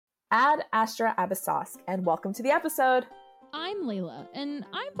Ad Astra Abyssos, and welcome to the episode. I'm Layla, and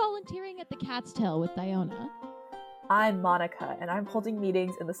I'm volunteering at the Cat's Tail with Diona. I'm Monica, and I'm holding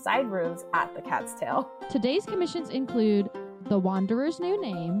meetings in the side rooms at the Cat's Tail. Today's commissions include the Wanderer's new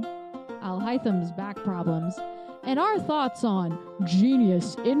name, Alhaitham's back problems, and our thoughts on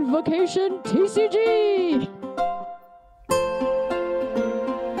Genius Invocation TCG!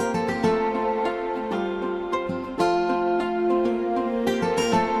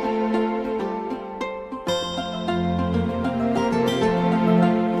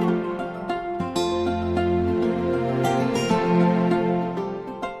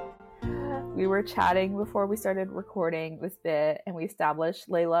 We were chatting before we started recording this bit, and we established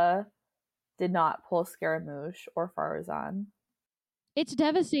Layla did not pull Scaramouche or Farazan. It's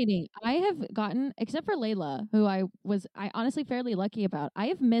devastating. I have gotten, except for Layla, who I honestly fairly lucky about, I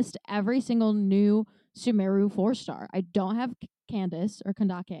have missed every single new Sumeru 4-star. I don't have Candace or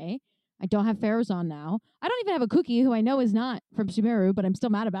Kandake. I don't have Farazan now. I don't even have a Cookie, who I know is not from Sumeru, but I'm still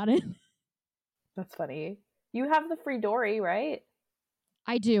mad about it. That's funny. You have the free Dory, right?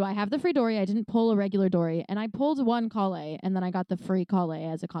 I do. I have the free Dory. I didn't pull a regular Dory, and I pulled one Kale, and then I got the free Kale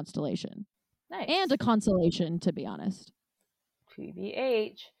as a constellation. Nice. And a consolation, to be honest.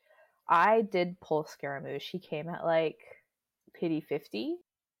 PBH. I did pull Scaramouche. He came at like pity 50.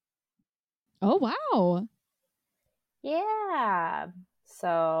 Oh, wow. Yeah.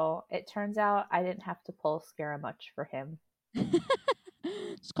 So it turns out I didn't have to pull Scaramouche for him.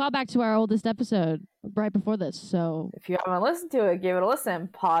 Just call back to our oldest episode right before this. So if you haven't listened to it, give it a listen.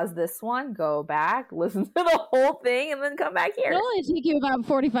 Pause this one, go back, listen to the whole thing, and then come back here. It'll only take you about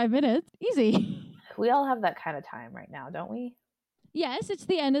 45 minutes. Easy. We all have that kind of time right now, don't we? Yes, it's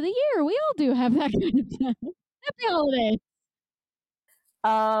the end of the year. We all do have that kind of time. Happy holidays.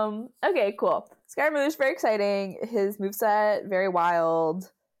 Okay, cool. Scaramouche, very exciting. His moveset, very wild.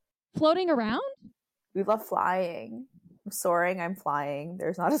 Floating around? We love flying. I'm soaring, I'm flying.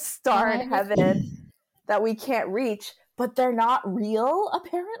 There's not a star in heaven that we can't reach, but they're not real,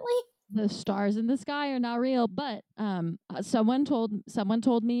 apparently. The stars in the sky are not real, but someone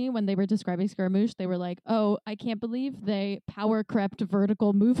told me when they were describing Scaramouche, they were like, "Oh, I can't believe they power crept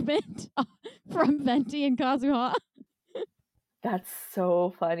vertical movement from Venti and Kazuha." That's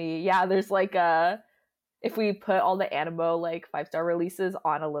so funny. Yeah, there's like if we put all the Animo like 5-star releases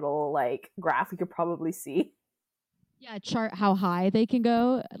on a little like graph, we could probably see. Yeah, chart how high they can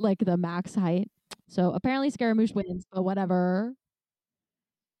go, like the max height. So apparently Scaramouche wins, but whatever.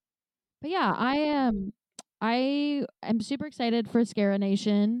 But yeah, I am super excited for Scara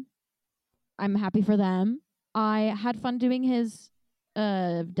Nation. I'm happy for them. I had fun doing his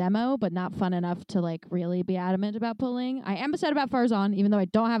demo, but not fun enough to like really be adamant about pulling. I am upset about Farazan, even though I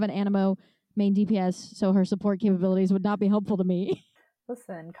don't have an Animo main DPS, so her support capabilities would not be helpful to me.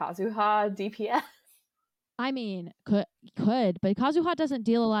 Listen, Kazuha DPS. I mean, could, but Kazuha doesn't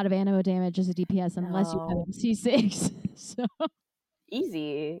deal a lot of Animo damage as a DPS unless you have him C6. So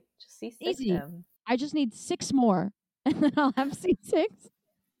easy. Just C6 easy. him. I just need 6 more, and then I'll have C6.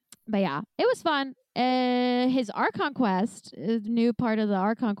 But yeah, it was fun. His Archon quest, new part of the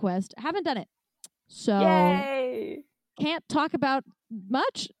Archon quest, haven't done it. So yay! Can't talk about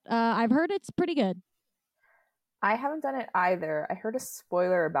much. I've heard it's pretty good. I haven't done it either. I heard a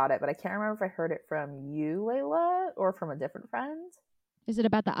spoiler about it, but I can't remember if I heard it from you, Layla, or from a different friend. Is it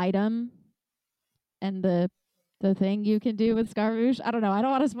about the item and the thing you can do with Scaramouche? I don't know. I don't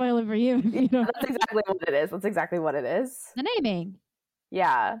want to spoil it for you. If you don't. That's exactly what it is. That's exactly what it is. The naming.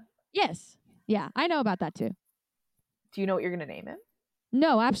 Yeah. Yes. Yeah, I know about that too. Do you know what you're gonna name him?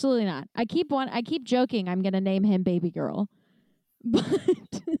 No, absolutely not. I keep joking I'm gonna name him Baby Girl, but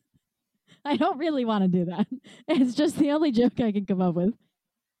I don't really want to do that. It's just the only joke I can come up with.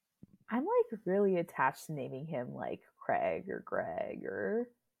 I'm like really attached to naming him like Craig or Greg or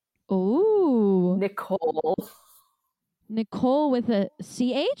ooh, Nicole. Nicole with a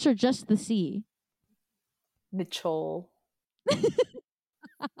CH or just the C? Nicole.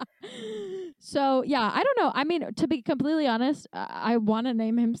 So yeah, I don't know. I mean, to be completely honest, I want to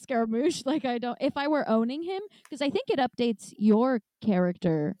name him Scaramouche. Like I don't. If I were owning him, because I think it updates your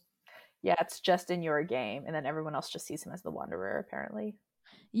character. Yeah, it's just in your game, and then everyone else just sees him as the Wanderer, apparently.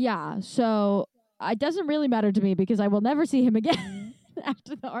 Yeah, so it doesn't really matter to me because I will never see him again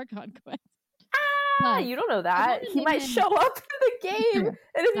after the Archon quest. Ah, you don't know that. He might show up in the game, and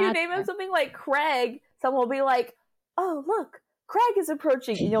if you name him something like Craig, someone will be like, "Oh, look, Craig is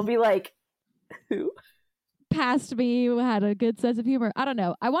approaching," and you'll be like, "Who?" Past me who had a good sense of humor. I don't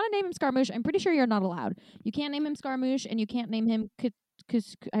know. I want to name him Scaramouche. I'm pretty sure you're not allowed. You can't name him Scaramouche, and you can't name him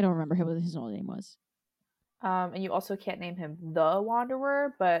because I don't remember what his old name was. And you also can't name him the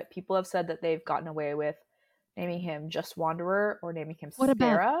Wanderer, but people have said that they've gotten away with naming him just Wanderer or naming him What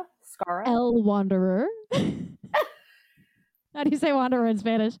about Scara. El Wanderer? How do you say wanderer in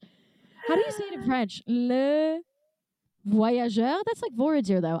Spanish? How do you say it in French? Le Voyageur? That's like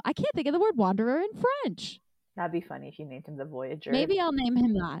voyager, though. I can't think of the word wanderer in French. That'd be funny if you named him the Voyager. Maybe I'll name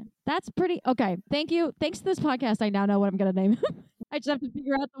him that. That's pretty okay. Thank you. Thanks to this podcast, I now know what I'm gonna name him. I just have to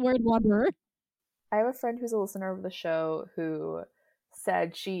figure out the word wanderer. I have a friend who's a listener of the show who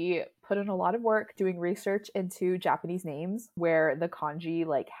said she put in a lot of work doing research into Japanese names where the kanji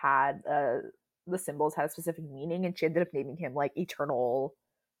like had the symbols had a specific meaning, and she ended up naming him like eternal,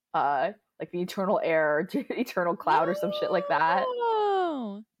 like the eternal air, eternal cloud, or some shit like that.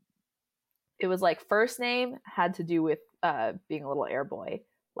 Oh. It was like first name had to do with being a little air boy.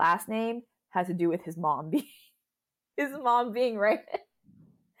 Last name had to do with his mom being right.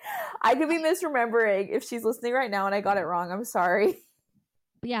 I could be misremembering. If she's listening right now and I got it wrong, I'm sorry.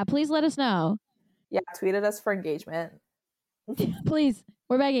 Yeah, please let us know. Yeah, tweet at us for engagement. Please,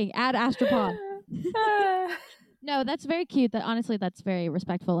 we're begging. Add Astropod. No, that's very cute. Honestly, that's very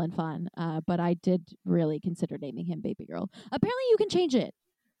respectful and fun. But I did really consider naming him Baby Girl. Apparently, you can change it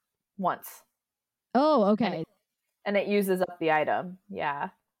once. Oh, okay. And it uses up the item. Yeah.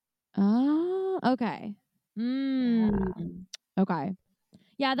 Oh, okay. Okay.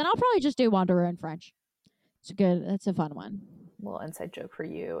 Yeah, then I'll probably just do Wanderer in French. It's good. That's a fun one. A little inside joke for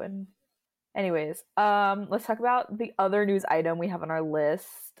you. And anyways, let's talk about the other news item we have on our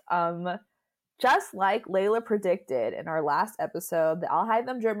list. Just like Layla predicted in our last episode, the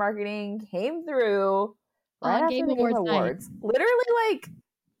Alhaitham drip marketing came through right after the Game Awards. Literally, like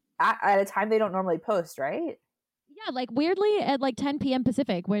at a time they don't normally post, right? Yeah, like weirdly at like 10 p.m.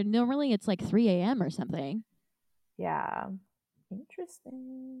 Pacific, where normally it's like 3 a.m. or something. Yeah.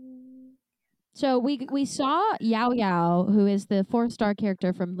 Interesting. So we saw Yao Yao, who is the 4-star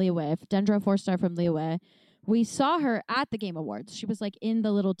character from Liyue, Dendro 4-star from Liyue. We saw her at the Game Awards. She was like in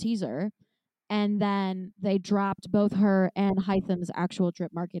the little teaser. And then they dropped both her and Hytham's actual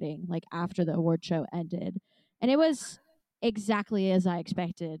drip marketing like after the award show ended. And it was exactly as I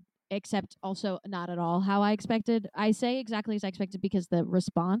expected, except also not at all how I expected. I say exactly as I expected because the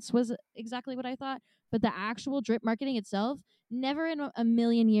response was exactly what I thought. But the actual drip marketing itself, never in a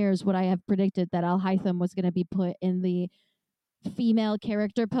million years would I have predicted that Alhaitham was going to be put in the female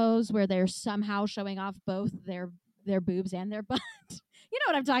character pose where they're somehow showing off both their boobs and their butt. You know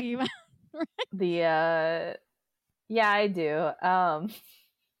what I'm talking about. Right? Yeah, I do.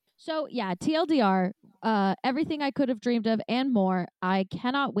 So yeah, TLDR, everything I could have dreamed of and more. I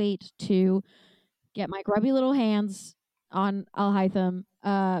cannot wait to get my grubby little hands on Alhaitham,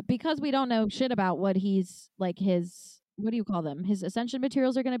 because we don't know shit about what he's like his, what do you call them? His ascension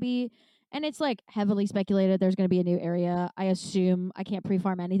materials are going to be, and it's like heavily speculated there's going to be a new area. I assume I can't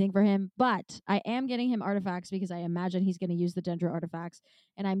pre-farm anything for him, but I am getting him artifacts because I imagine he's going to use the Dendro artifacts,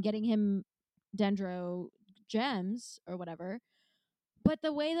 and I'm getting him Dendro gems or whatever. But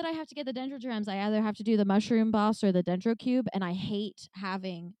the way that I have to get the Dendro gems, I either have to do the mushroom boss or the Dendro cube, and I hate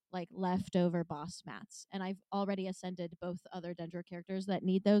having like leftover boss mats. And I've already ascended both other Dendro characters that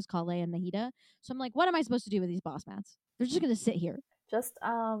need those, Kale and Nahida. So I'm like, what am I supposed to do with these boss mats? They're just gonna sit here. Just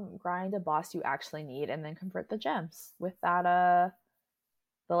grind a boss you actually need and then convert the gems with that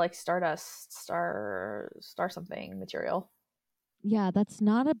the like Stardust star something material. Yeah, that's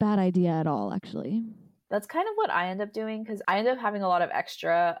not a bad idea at all, actually. That's kind of what I end up doing, because I end up having a lot of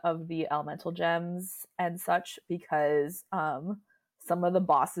extra of the elemental gems and such, because some of the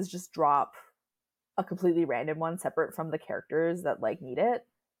bosses just drop a completely random one separate from the characters that like need it.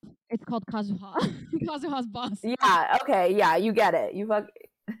 It's called Kazuha. Kazuha's boss. Yeah, okay, yeah, you get it. You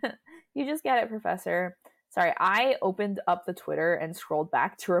just get it, Professor. Sorry, I opened up the Twitter and scrolled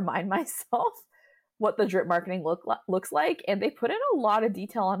back to remind myself what the drip marketing looks like, and they put in a lot of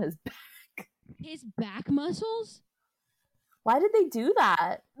detail on his back. His back muscles? Why did they do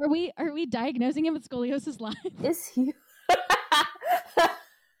that? Are we diagnosing him with scoliosis live? Is he?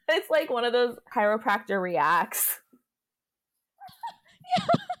 It's like one of those chiropractor reacts.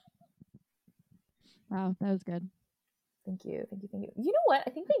 Wow, that was good. Thank you. You know what? I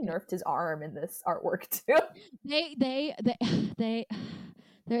think they nerfed his arm in this artwork too.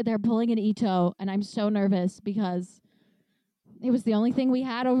 They're pulling an Ito, and I'm so nervous because it was the only thing we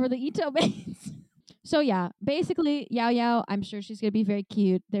had over the Ito base. So yeah, basically Yao Yao, I'm sure she's gonna be very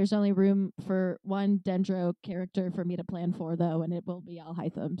cute. There's only room for one Dendro character for me to plan for though, and it will be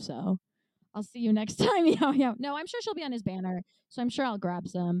Alhaitham. So I'll see you next time, Yao Yao. No, I'm sure she'll be on his banner, so I'm sure I'll grab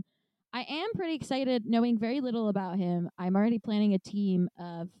some. I am pretty excited, knowing very little about him. I'm already planning a team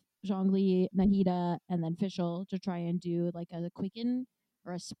of Zhongli, Nahida, and then Fischl to try and do like a quicken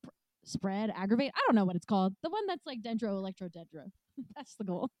or a spread, aggravate. I don't know what it's called. The one that's like Dendro, Electro, Dendro. That's the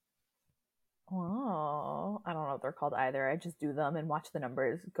goal. Oh, I don't know what they're called either. I just do them and watch the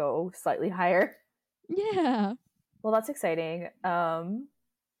numbers go slightly higher. Yeah. Well, that's exciting.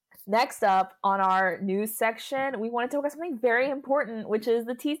 Next up on our news section, we want to talk about something very important, which is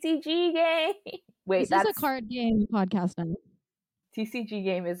the TCG game. Wait, this is a card game podcast now. TCG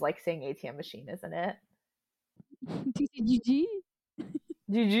game is like saying ATM machine, isn't it? TCGG?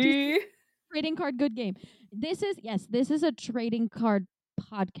 GG. Trading card good game. This is a trading card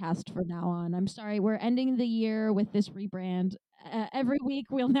podcast from now on. I'm sorry, we're ending the year with this rebrand. Every week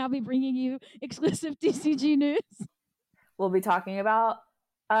we'll now be bringing you exclusive TCG news. We'll be talking about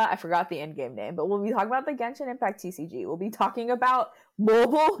I forgot the in-game name, but we'll be talking about the Genshin Impact TCG. We'll be talking about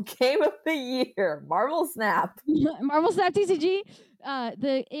mobile game of the year, Marvel Snap. Marvel Snap TCG.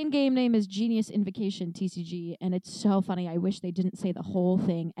 The in-game name is Genius Invocation TCG, and it's so funny. I wish they didn't say the whole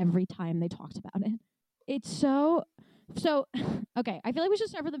thing every time they talked about it. It's so okay. I feel like we should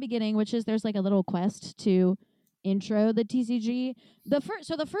start from the beginning, which is there's like a little quest to intro the TCG. The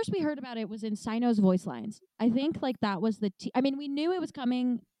first we heard about it was in Sino's voice lines. I think like that was I mean, we knew it was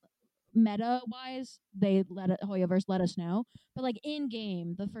coming meta wise. Hoyoverse let us know, but like in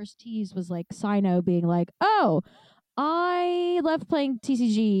game, the first tease was like Sino being like, "Oh, I love playing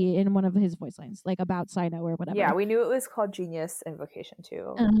TCG" in one of his voice lines, like about Sino or whatever. Yeah, we knew it was called Genius Invocation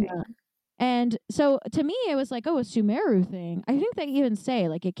too. And so to me, it was like, oh, a Sumeru thing. I think they even say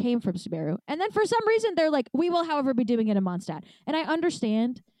like it came from Sumeru. And then for some reason, they're like, we will, however, be doing it in Mondstadt. And I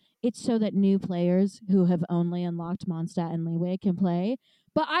understand it's so that new players who have only unlocked Mondstadt and Leeway can play.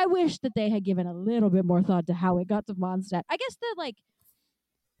 But I wish that they had given a little bit more thought to how it got to Mondstadt. I guess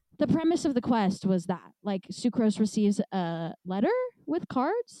the premise of the quest was that like Sucrose receives a letter with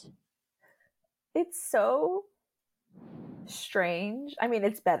cards. It's so strange. I mean,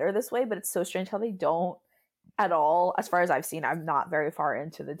 it's better this way, but it's so strange how they don't at all, as far as I've seen. I'm not very far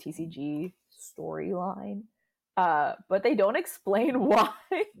into the TCG storyline, but they don't explain why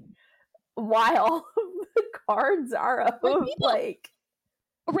all of the cards are of like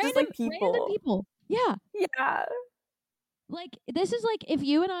random people. Yeah. Like this is like if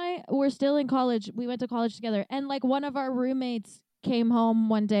you and I were still in college, we went to college together, and like one of our roommates came home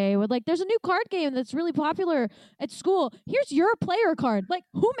one day with like, there's a new card game that's really popular at school. Here's your player card. Like,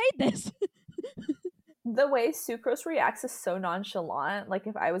 who made this? The way Sucrose reacts is so nonchalant. Like,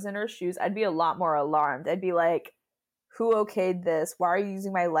 if I was in her shoes, I'd be a lot more alarmed. I'd be like, who okayed this? Why are you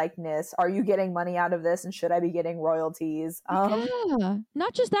using my likeness? Are you getting money out of this? And should I be getting royalties? Yeah,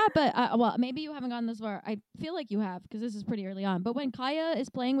 not just that, but well, maybe you haven't gotten this far. I feel like you have because this is pretty early on. But when Kaya is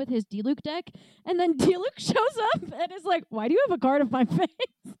playing with his Diluc deck, and then Diluc shows up and is like, "Why do you have a card of my face?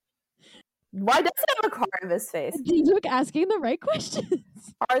 Why does it have a card of his face?" Diluc asking the right questions.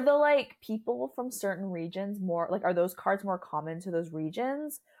 Are the like people from certain regions more like? Are those cards more common to those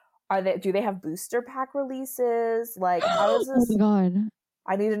regions? Do they have booster pack releases? Like, how is this? Oh my god!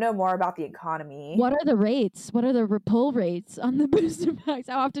 I need to know more about the economy. What are the rates? What are the pull rates on the booster packs?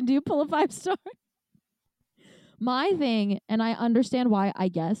 How often do you pull a 5-star? My thing, and I understand why, I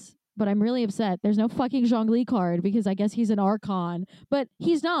guess, but I'm really upset. There's no fucking Zhongli card because I guess he's an Archon, but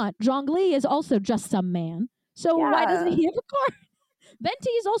he's not. Zhongli is also just some man. So why doesn't he have a card? Venti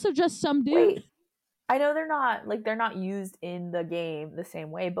is also just some dude. Wait, I know they're not used in the game the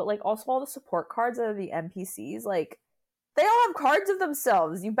same way, but like also all the support cards that are the NPCs, like they all have cards of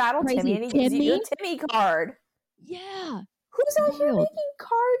themselves. You battle Timmy and he gives you a Timmy card. Yeah. Who's out here making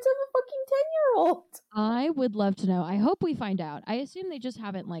cards of a fucking 10-year-old? I would love to know. I hope we find out. I assume they just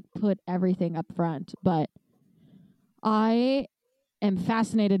haven't like put everything up front, but I am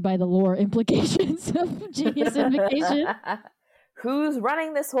fascinated by the lore implications of Genius Invocation. Who's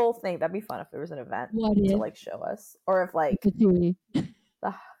running this whole thing? That'd be fun if there was an event to like show us, or if like that'd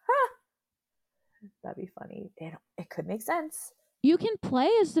be funny. It could make sense. You can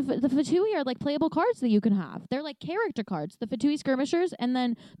play as the Fatui are like playable cards that you can have. They're like character cards. The Fatui skirmishers, and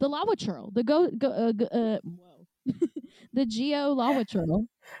then the Lawa Churl, the the Geo Lawa Churl.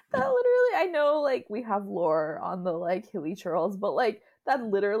 That literally, I know like we have lore on the like hilly churls, but like that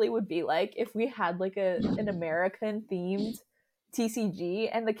literally would be like if we had like an American themed TCG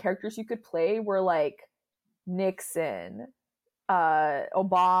and the characters you could play were like Nixon,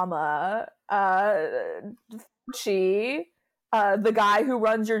 Obama, Fauci, the guy who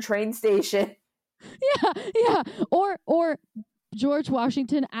runs your train station. Yeah. Or George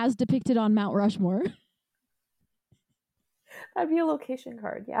Washington as depicted on Mount Rushmore. That'd be a location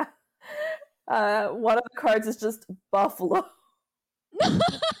card, yeah. One of the cards is just Buffalo.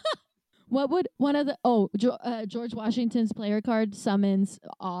 What would one of the George Washington's player card summons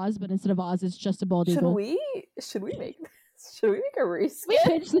Oz, but instead of Oz, it's just a bald eagle. Should we make this? Should we make a reskin? We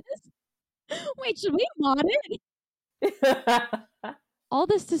pitch this. Wait, should we mod it? All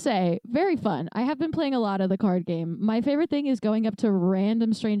this to say, very fun. I have been playing a lot of the card game. My favorite thing is going up to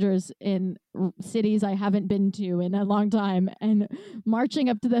random strangers in cities I haven't been to in a long time and marching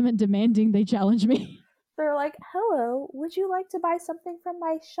up to them and demanding they challenge me. They're like, hello, would you like to buy something from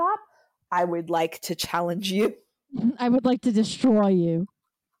my shop? I would like to challenge you. I would like to destroy you.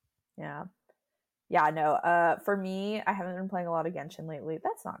 Yeah. Yeah, no. For me, I haven't been playing a lot of Genshin lately.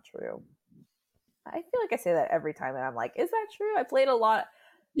 That's not true. I feel like I say that every time, and I'm like, is that true? I played a lot.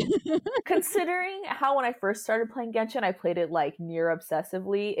 Considering how when I first started playing Genshin, I played it like near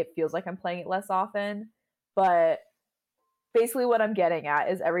obsessively, it feels like I'm playing it less often. But basically what I'm getting at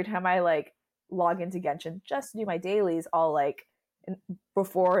is every time I like log into Genshin just to do my dailies, I'll like,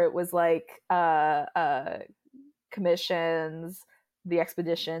 before it was like commissions, the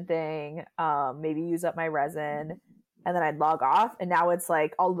expedition thing, maybe use up my resin, and then I'd log off, and now it's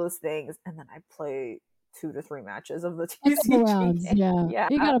like all those things, and then I play 2 to 3 matches of the TCG rounds, game. yeah.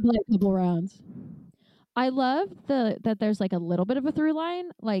 You gotta play a couple rounds. I love that there's like a little bit of a through line,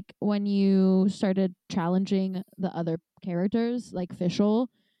 like when you started challenging the other characters, like Fischl,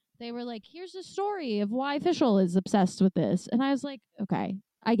 they were like, here's a story of why Fischl is obsessed with this. And I was like, okay,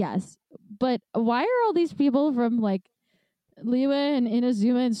 I guess. But why are all these people from like Liyue and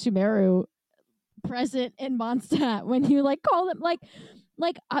Inazuma and Sumeru present in Mondstadt when you like call them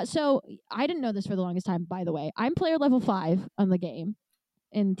so I didn't know this for the longest time, by the way. I'm player level 5 on the game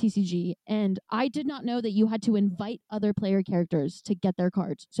in TCG, and I did not know that you had to invite other player characters to get their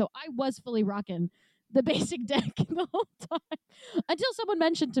cards. So I was fully rocking the basic deck the whole time until someone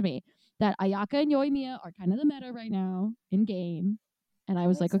mentioned to me that Ayaka and Yoimiya are kind of the meta right now in game, and I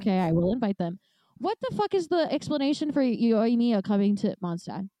was like, okay, I will invite them. What the fuck is the explanation for Yoimiya coming to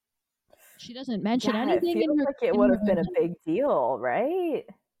Mondstadt? She doesn't mention anything. It feels like it would have been a big deal, right?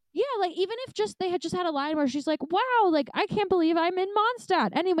 Yeah, like even if they had just had a line where she's like, wow, like I can't believe I'm in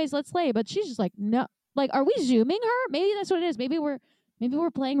Mondstadt. Anyways, let's play. But she's just like, no. Like, are we zooming her? Maybe that's what it is. Maybe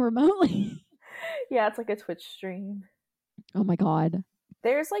we're playing remotely. Yeah, it's like a Twitch stream. Oh my god.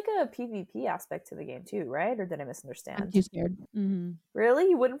 There's like a PvP aspect to the game too, right? Or did I misunderstand? I'm too scared. Mm-hmm. Really?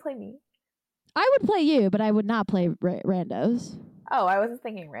 You wouldn't play me? I would play you, but I would not play randos. Oh, I wasn't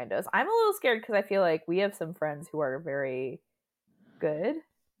thinking randos. I'm a little scared because I feel like we have some friends who are very good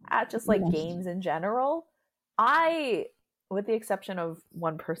at just like games in general. With the exception of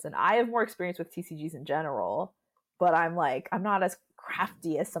one person, I have more experience with TCGs in general, but I'm not as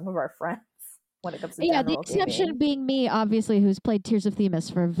crafty as some of our friends when it comes to general the exception gaming. being me, obviously, who's played Tears of Themis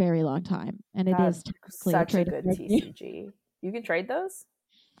for a very long time, and it is such a good TCG. You can trade those?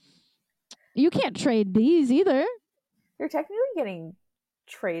 You can't trade these either. You're technically getting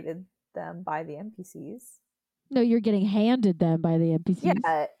traded them by the NPCs. No, you're getting handed them by the NPCs.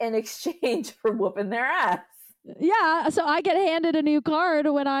 Yeah, in exchange for whooping their ass. Yeah, so I get handed a new card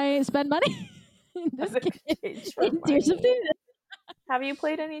when I spend money. in Tears of Themis. Have you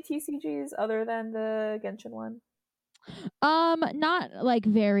played any TCGs other than the Genshin one? Not like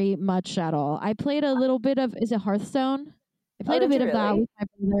very much at all. I played a little bit of, is it Hearthstone? I played a bit of that with my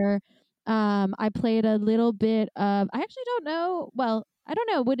brother. I played a little bit of, I actually don't know. Well, I don't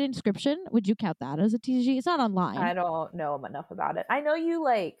know. Would Inscription, would you count that as a TCG? It's not online. I don't know enough about it. I know you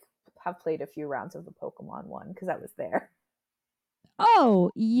like have played a few rounds of the Pokemon one because I was there.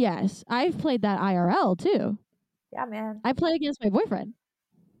 Oh, yes. I've played that IRL too. Yeah, man. I play against my boyfriend.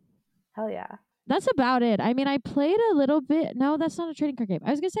 Hell yeah. That's about it. I mean, I played a little bit. No, that's not a trading card game.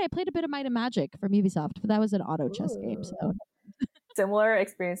 I was going to say I played a bit of Might and Magic from Ubisoft, but that was an auto chess game. So similar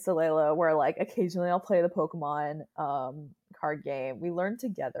experience to Layla, where like occasionally I'll play the Pokemon card game. We learned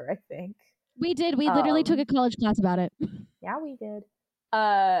together, I think. We did. We literally took a college class about it. Yeah, we did.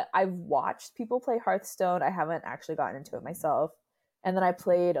 I've watched people play Hearthstone. I haven't actually gotten into it myself. And then I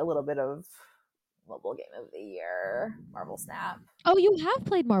played a little bit of Mobile Game of the Year, Marvel Snap. Oh, you have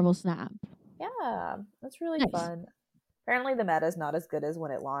played Marvel Snap. Yeah, that's really fun. Apparently the meta is not as good as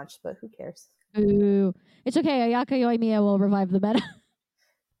when it launched, but who cares? Ooh. It's okay. Ayaka Yoimiya will revive the meta.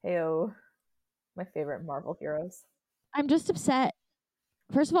 Heyo. My favorite Marvel heroes. I'm just upset.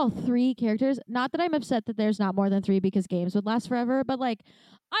 First of all, 3 characters. Not that I'm upset that there's not more than 3 because games would last forever, but like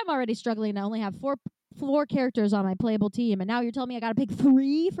I'm already struggling to only have 4 characters on my playable team, and now you're telling me I gotta pick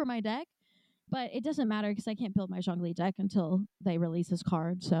 3 for my deck? But it doesn't matter because I can't build my Zhongli deck until they release his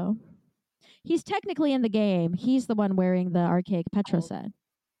card, so he's technically in the game. He's the one wearing the archaic Petra set.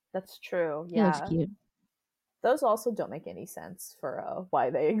 That's true. Yeah. He looks cute. Those also don't make any sense for why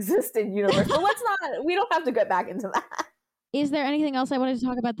they exist in universe. But we don't have to get back into that. Is there anything else I wanted to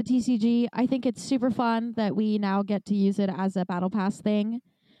talk about the TCG? I think it's super fun that we now get to use it as a battle pass thing.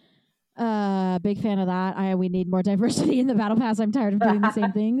 Big fan of that. We need more diversity in the battle pass. I'm tired of doing the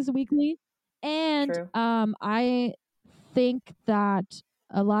same things weekly. And True. I think that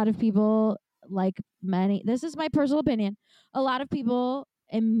a lot of people, this is my personal opinion, a lot of people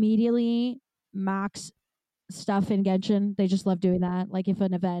immediately max stuff in Genshin. They just love doing that. Like if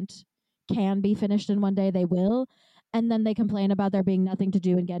an event can be finished in one day, they will. And then they complain about there being nothing to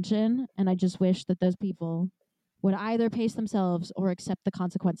do in Genshin. And I just wish that those people would either pace themselves or accept the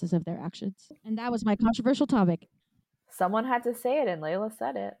consequences of their actions. And that was my controversial topic. Someone had to say it, and Layla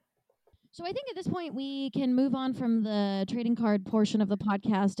said it. So I think at this point we can move on from the trading card portion of the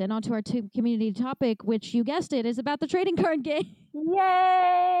podcast and onto our community topic, which you guessed it, is about the trading card game.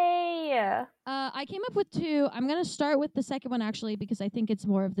 Yay! I came up with two. I'm going to start with the second one, actually, because I think it's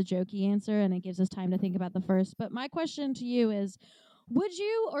more of the jokey answer and it gives us time to think about the first. But my question to you is, would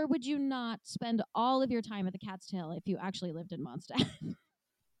you or would you not spend all of your time at the Cat's Tail if you actually lived in Mondstadt?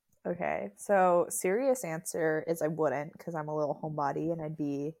 Okay, so serious answer is I wouldn't, because I'm a little homebody and I'd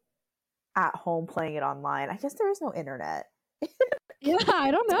be at home playing it online. I guess there is no internet. Yeah, I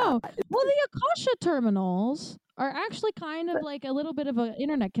don't know. Well, the Akasha terminals are actually kind of like a little bit of an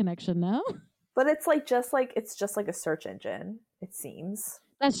internet connection, no? But it's just like a search engine, it seems.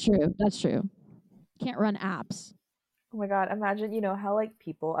 That's true. That's true. Can't run apps. Oh my god, imagine, how like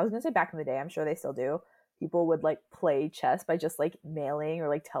people, I was gonna say back in the day, I'm sure they still do, people would like play chess by just like mailing or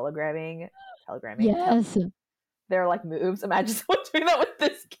like telegramming Yes. their like moves. Imagine someone doing that with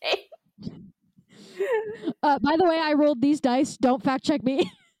this game. By the way, I rolled these dice. Don't fact check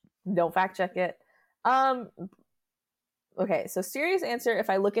me. Don't fact check it. Okay, so serious answer, if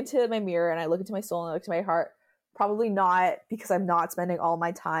I look into my mirror and I look into my soul and I look to my heart, probably not, because I'm not spending all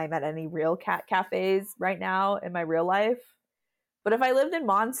my time at any real cat cafes right now in my real life. But if I lived in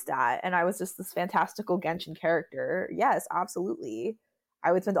Mondstadt and I was just this fantastical Genshin character, yes, absolutely.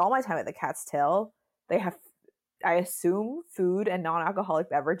 I would spend all my time at the Cat's Tail. They have, I assume, food and non-alcoholic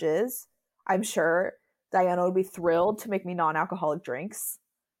beverages. I'm sure Diana would be thrilled to make me non-alcoholic drinks.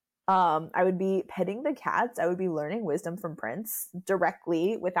 I would be petting the cats. I would be learning wisdom from Prince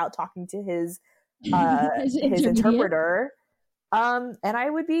directly without talking to his interpreter. And I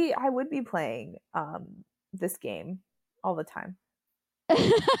would be playing this game all the time.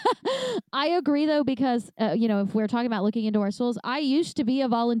 I agree, though, because if we're talking about looking into our souls, I used to be a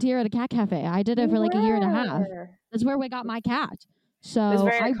volunteer at a cat cafe. I did it for like a year and a half. That's where we got my cat. So it's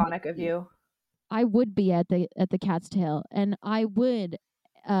very iconic of you. I would be at the Cat's Tail, and I would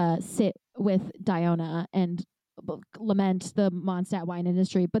sit with Diona and lament the Mondstadt wine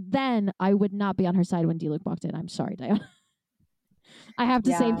industry, but then I would not be on her side when D-Luke walked in. I'm sorry, Diona. I have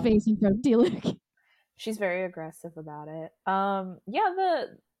to save face in front of D-Luke. She's very aggressive about it.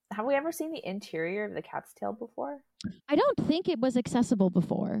 Have we ever seen the interior of the Cat's Tail before? I don't think it was accessible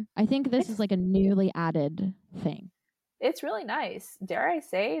before. I think this is like a newly added thing. It's really nice. Dare I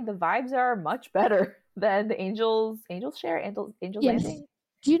say, the vibes are much better than the Angel's Share, Angel's Landing.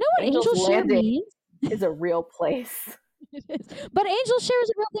 Do you know what Angel's Share means? Is a real place. It is. But Angel's Share is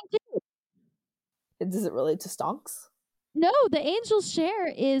a real thing too. Does it relate to stonks? No, the Angel's Share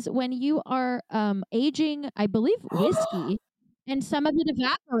is when you are aging, I believe, whiskey, and some of it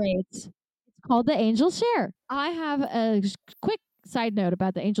evaporates. It's called the Angel's Share. I have a quick side note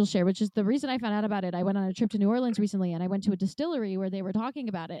about the Angel's Share, which is the reason I found out about it. I went on a trip to New Orleans recently, and I went to a distillery where they were talking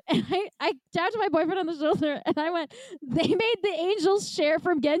about it. And I tapped my boyfriend on the shoulder, and I went, they made the Angel's Share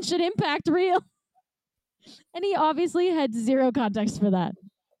from Genshin Impact real. And he obviously had zero context for that,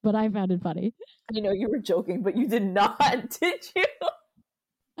 but I found it funny. I know you were joking, but you did not, did you?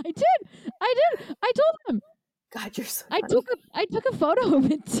 I did. I told him. God, you're so funny. I took a photo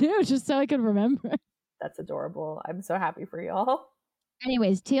of it too, just so I could remember. That's adorable. I'm so happy for y'all.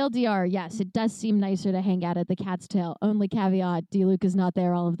 Anyways, TLDR, yes, it does seem nicer to hang out at the Cat's Tail. Only caveat, D-Luke is not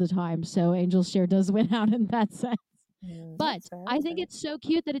there all of the time, so Angel's Share does win out in that sense. But I think it's so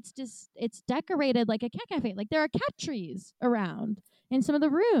cute that it's decorated like a cat cafe. Like there are cat trees around in some of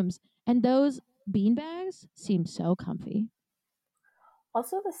the rooms, and those beanbags seem so comfy.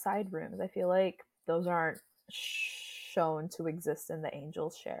 Also, the side rooms, I feel like those aren't shown to exist in the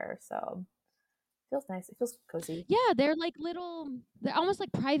Angel's Share, so it feels nice. It feels cozy. Yeah, they're like they're almost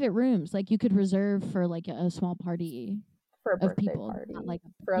like private rooms, like you could reserve for like a small party for a birthday of people, party, not like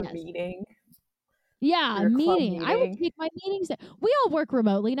for a meeting. Yeah, a meeting. I would take my meetings. We all work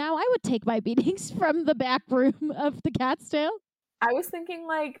remotely now. I would take my meetings from the back room of the Cat's Tail. I was thinking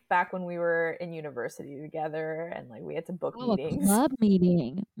like back when we were in university together and like we had to book meetings. A club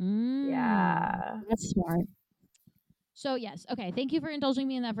meeting. Yeah. That's smart. So yes, okay. Thank you for indulging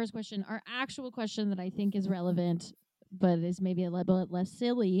me in that first question. Our actual question that I think is relevant, but is maybe a little bit less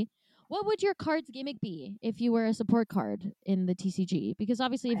silly. What would your card's gimmick be if you were a support card in the TCG? Because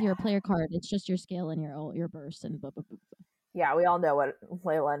obviously, if you're a player card, it's just your skill and your burst and blah blah blah. Yeah, we all know what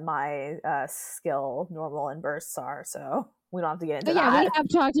Layla and my skill, normal, and bursts are, so we don't have to get into that. Yeah, we have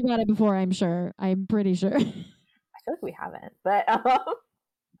talked about it before, I'm sure. I'm pretty sure. I feel like we haven't, but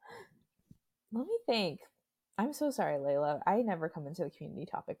let me think. I'm so sorry, Layla. I never come into the community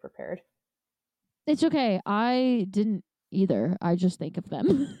topic prepared. It's okay. I didn't either. I just think of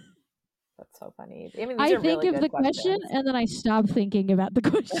them. That's so funny. I mean, I think really of good the question and then I stop thinking about the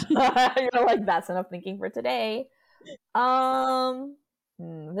question. You're like, that's enough thinking for today. This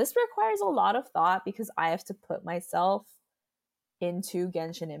requires a lot of thought because I have to put myself into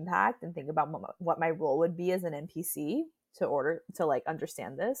Genshin Impact and think about what my role would be as an NPC to like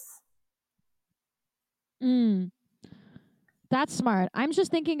understand this. That's smart. I'm just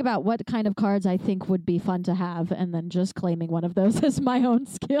thinking about what kind of cards I think would be fun to have and then just claiming one of those as my own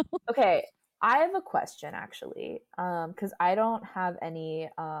skill. Okay, I have a question actually. Cuz I don't have any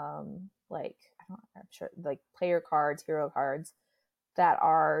like I'm sure like player cards, hero cards that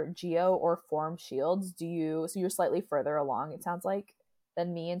are geo or form shields. So you're slightly further along, it sounds like,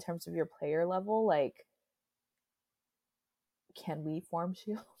 than me in terms of your player level. Like, can we form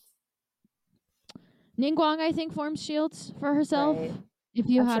shields? Ningguang, I think, forms shields for herself. Right. If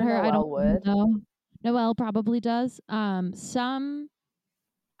you I'm had sure her, I Noelle don't would. know. Noelle probably does. Some,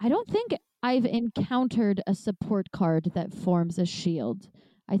 I don't think I've encountered a support card that forms a shield.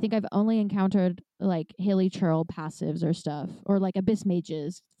 I think I've only encountered like Haley Churl passives or stuff, or like Abyss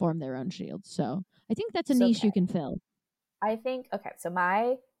Mages form their own shields. So I think that's a niche you can fill. I think, okay, so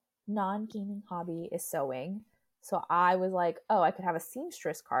my non-gaming hobby is sewing. So I was like, oh, I could have a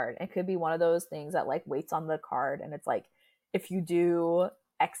seamstress card. It could be one of those things that like waits on the card and it's like, if you do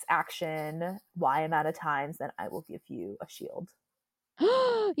X action Y amount of times, then I will give you a shield.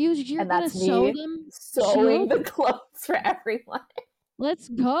 You're and gonna that's sew me them sewing shield? the clothes for everyone. Let's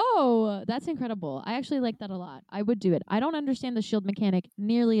go. That's incredible. I actually like that a lot. I would do it. I don't understand the shield mechanic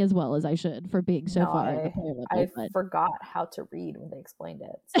nearly as well as I should for being so far in the player level. I forgot how to read when they explained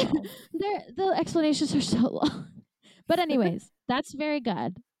it. So. The explanations are so long. But anyways, that's very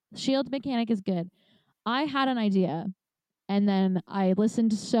good. Shield mechanic is good. I had an idea and then I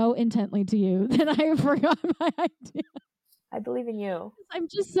listened so intently to you that I forgot my idea. I believe in you. I'm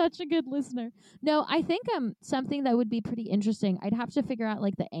just such a good listener. No, I think something that would be pretty interesting. I'd have to figure out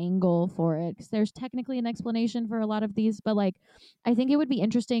like the angle for it because there's technically an explanation for a lot of these, but like I think it would be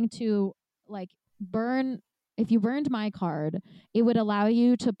interesting to like burn. If you burned my card, it would allow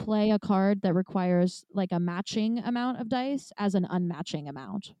you to play a card that requires like a matching amount of dice as an unmatching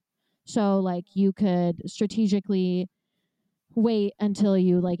amount. So like you could strategically wait until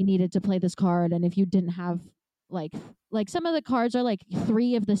you like needed to play this card, and if you didn't have like some of the cards are like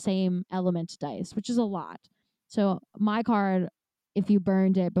 3 of the same element dice, which is a lot. So my card, if you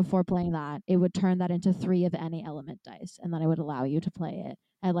burned it before playing that, it would turn that into 3 of any element dice, and then it would allow you to play it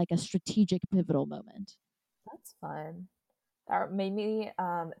at like a strategic pivotal moment. That's fun. That made me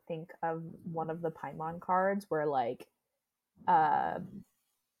think of one of the Paimon cards where like I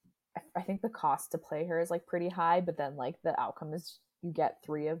think the cost to play her is like pretty high, but then like the outcome is you get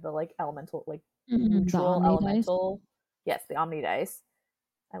 3 of the like elemental like neutral elemental dice. Yes, the Omni dice.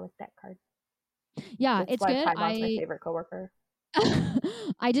 I like that card. Yeah, that's it's why good. Paimon's my favorite coworker.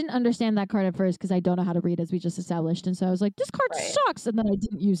 I didn't understand that card at first because I don't know how to read, as we just established, and so I was like, this card sucks, and then I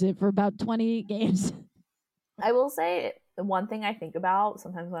didn't use it for about 20 games. I will say the one thing I think about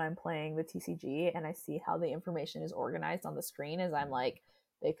sometimes when I'm playing the TCG and I see how the information is organized on the screen is I'm like,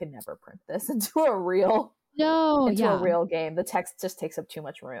 they could never print this into a real a real game. The text just takes up too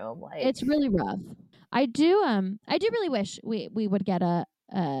much room. Like it's really rough. I do really wish we would get a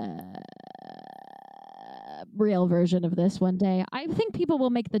real version of this one day. I think people will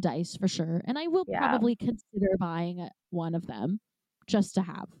make the dice for sure, and I will probably consider buying one of them just to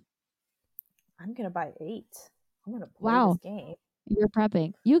have. I'm gonna buy 8. I'm gonna play this game. You're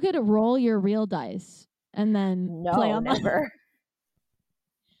prepping. You could roll your real dice and then play on never.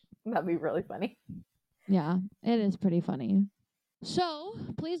 That'd be really funny. Yeah, it is pretty funny. So,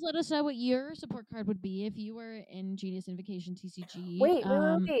 please let us know what your support card would be if you were in Genius Invocation TCG. Wait.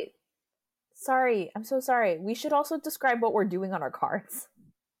 Sorry. I'm so sorry. We should also describe what we're doing on our cards.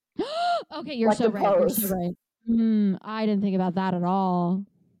 Okay, you're so right. You're so right. I didn't think about that at all.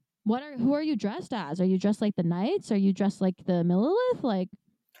 Who are you dressed as? Are you dressed like the knights? Are you dressed like the Millilith? Like,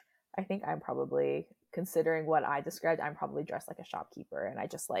 I think I'm probably, considering what I described, I'm probably dressed like a shopkeeper, and I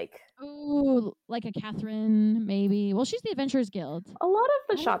just like, ooh, like a Catherine, maybe. Well, she's the Adventurers Guild. a lot of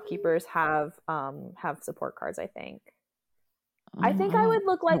the I don't shopkeepers have support cards, I think. I think I I would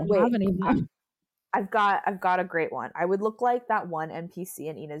look like, don't wait, have any of them. I've got a great one. I would look like that one NPC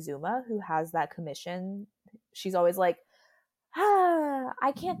in Inazuma who has that commission. She's always like,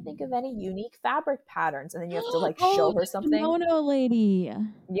 I can't think of any unique fabric patterns, and then you have to like show Oh, her the something. kimono lady.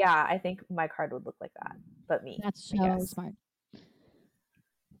 Yeah, I think my card would look like that, but me, That's I so guess. smart.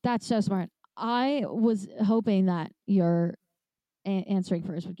 That's so smart. I was hoping that your answering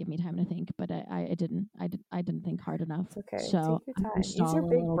first would give me time to think, but I didn't. I didn't think hard enough. It's okay. So Take your I'm gonna time. Use your stall a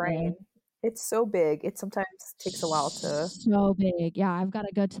big little bit. brain. It's so big. It sometimes takes a while to. So big. Yeah, I've got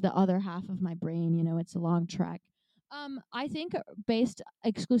to go to the other half of my brain. You know, it's a long trek. I think based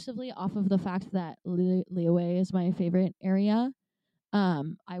exclusively off of the fact that Liyue is my favorite area,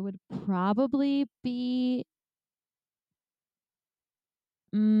 I would probably be.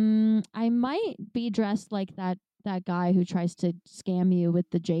 I might be dressed like that guy who tries to scam you with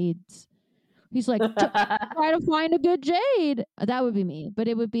the jades. He's like, try to find a good jade. That would be me, but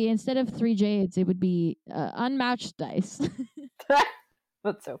it would be, instead of 3 jades, it would be unmatched dice.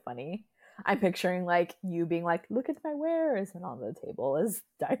 That's so funny. I'm picturing like you being like, look at my wares, and on the table is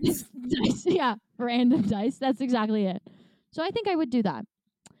dice. Dice, yeah, random dice. That's exactly it. So I think I would do that.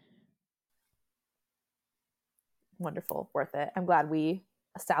 Wonderful. Worth it. I'm glad we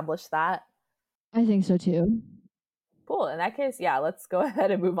established that. I think so too. Cool. In that case, yeah, let's go ahead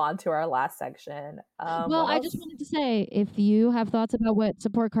and move on to our last section. Well, What I else? just wanted to say, if you have thoughts about what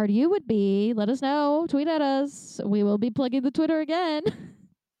support card you would be, let us know. Tweet at us. We will be plugging the Twitter again.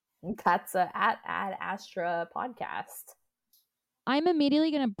 That's at Ad Astra podcast. I'm immediately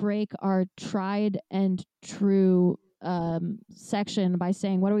going to break our tried and true section by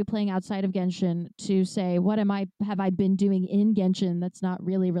saying, what are we playing outside of Genshin, to say, what have I been doing in Genshin that's not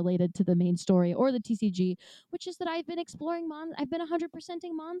really related to the main story or the TCG, which is that I've been exploring I've been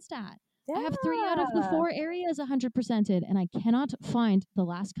 100%ing Mondstadt. Yeah. I have 3 out of the 4 areas 100%ed, and I cannot find the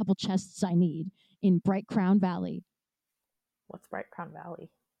last couple chests I need in Bright Crown Valley. What's Bright Crown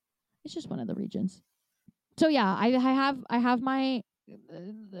Valley? It's just one of the regions. So yeah, I have my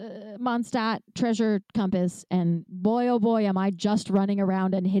Mondstadt treasure compass, and boy oh boy am I just running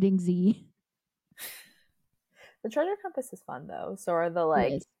around and hitting Z. The treasure compass is fun though. So are the It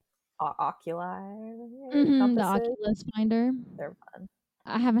like is. oculi The compasses? Oculus Finder. They're fun.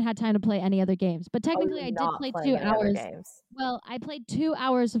 I haven't had time to play any other games, but technically You're I did not play playing 2 any other hours. games. Well, I played 2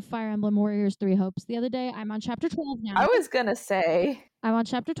 hours of Fire Emblem Warriors 3 Hopes the other day. I'm on chapter 12 now. I was gonna say, I'm on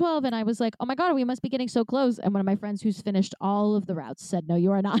chapter 12, and I was like, oh my god, we must be getting so close. And one of my friends who's finished all of the routes said, no,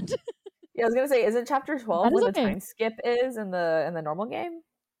 you are not. yeah, I was gonna say, isn't chapter 12 That is where the okay. time skip is in the normal game?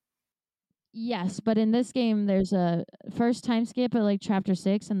 Yes, but in this game, there's a first time skip at like chapter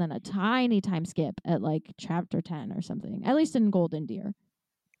 6, and then a tiny time skip at like chapter 10 or something. At least in Golden Deer.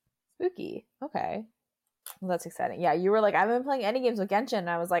 Spooky. Okay. Well, that's exciting. Yeah, you were like, I haven't been playing any games with Genshin.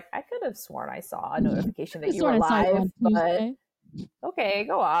 And I was like, I could have sworn I saw a notification that you were live, but okay,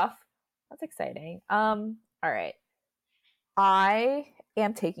 go off. That's exciting. All right. I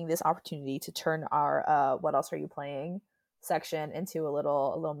am taking this opportunity to turn our what else are you playing section into a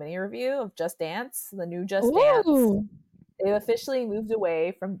little mini review of Just Dance, the new Just Dance. They've officially moved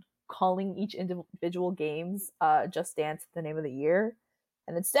away from calling each individual games Just Dance the name of the year,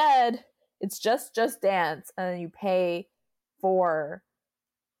 and instead it's just Dance, and then you pay for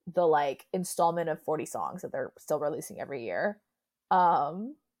the like installment of 40 songs that they're still releasing every year. I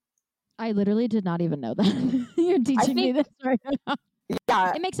literally did not even know that. You're teaching me this right now.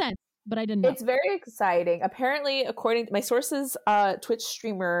 Yeah, it makes sense, but I didn't know. It's very exciting. Apparently, according to my sources, Twitch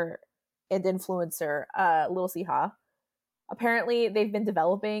streamer and influencer, Lil Siha, apparently they've been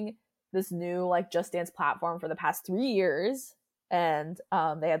developing this new like Just Dance platform for the past 3 years, and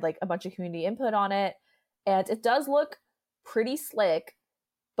they had like a bunch of community input on it, and it does look pretty slick.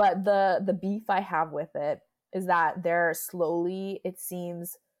 But the beef I have with it is that they're slowly, it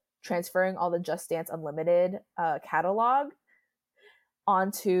seems, transferring all the Just Dance Unlimited catalog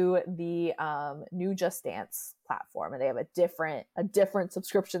onto the new Just Dance platform, and they have a different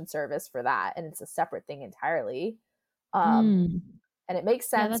subscription service for that, and it's a separate thing entirely. And it makes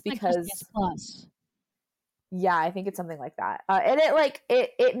sense because like Just Dance Plus. Yeah, I think it's something like that. And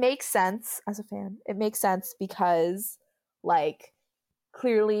it makes sense as a fan. It makes sense because like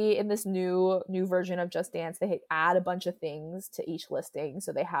clearly in this new version of Just Dance, they add a bunch of things to each listing.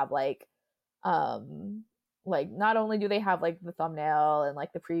 So they have like like not only do they have like the thumbnail and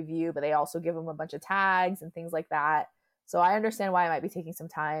like the preview, but they also give them a bunch of tags and things like that. So I understand why it might be taking some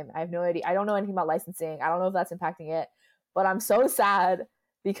time. I have no idea. I don't know anything about licensing. I don't know if that's impacting it, but I'm so sad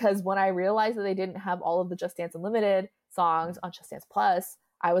because when I realized that they didn't have all of the Just Dance Unlimited songs on Just Dance Plus,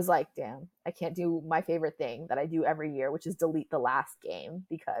 I was like, damn, I can't do my favorite thing that I do every year, which is delete the last game,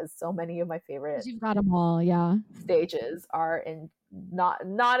 because so many of my favorite You've got them all, yeah. stages are in not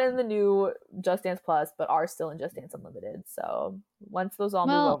in the new Just Dance Plus, but are still in Just Dance Unlimited. So once those all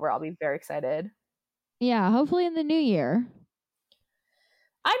move over, I'll be very excited. Yeah, hopefully in the new year.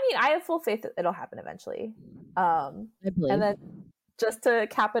 I mean, I have full faith that it'll happen eventually. I believe. And then just to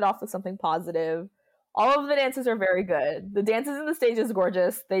cap it off with something positive, all of the dances are very good. The dances in the stage is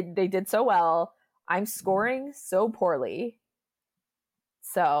gorgeous. They did so well. I'm scoring so poorly.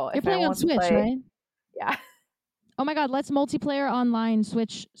 So you're playing on Switch, right? Yeah. Oh my god, let's multiplayer online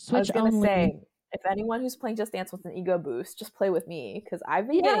Switch I was gonna only. say, if anyone who's playing Just Dance with an ego boost, just play with me, because I've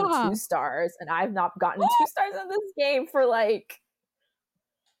been getting 2 stars and I've not gotten 2 stars in this game for a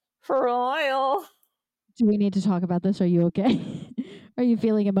while. Do we need to talk about this? Are you okay? Are you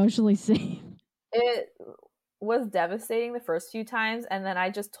feeling emotionally safe? It was devastating the first few times, and then I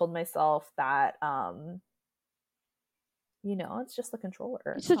just told myself that it's just the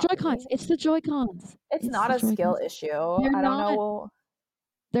controller. It's the Joy-Cons. It's the Joy-Cons. It's not a skill issue. I don't know.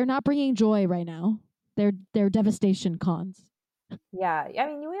 They're not bringing joy right now. They're devastation cons. Yeah, I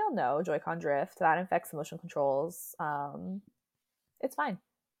mean, we all know Joy-Con drift. That infects motion controls. It's fine.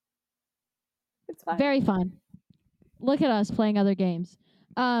 It's fine. Very fun. Look at us playing other games.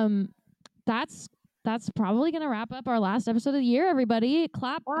 That's probably going to wrap up our last episode of the year, everybody.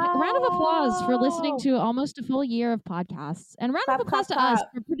 Clap. Wow. Round of applause for listening to almost a full year of podcasts. And round of applause to us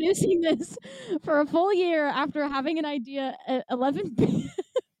for producing this for a full year after having an idea at 11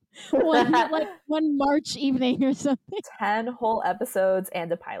 one March evening or something. 10 whole episodes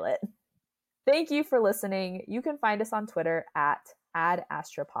and a pilot. Thank you for listening. You can find us on Twitter at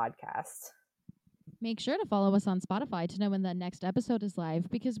 @AstraPodcast. Make sure to follow us on Spotify to know when the next episode is live,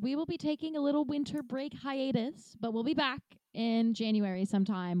 because we will be taking a little winter break hiatus, but we'll be back in January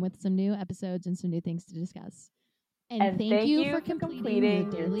sometime with some new episodes and some new things to discuss. And thank you for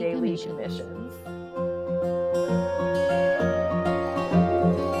completing your daily commissions.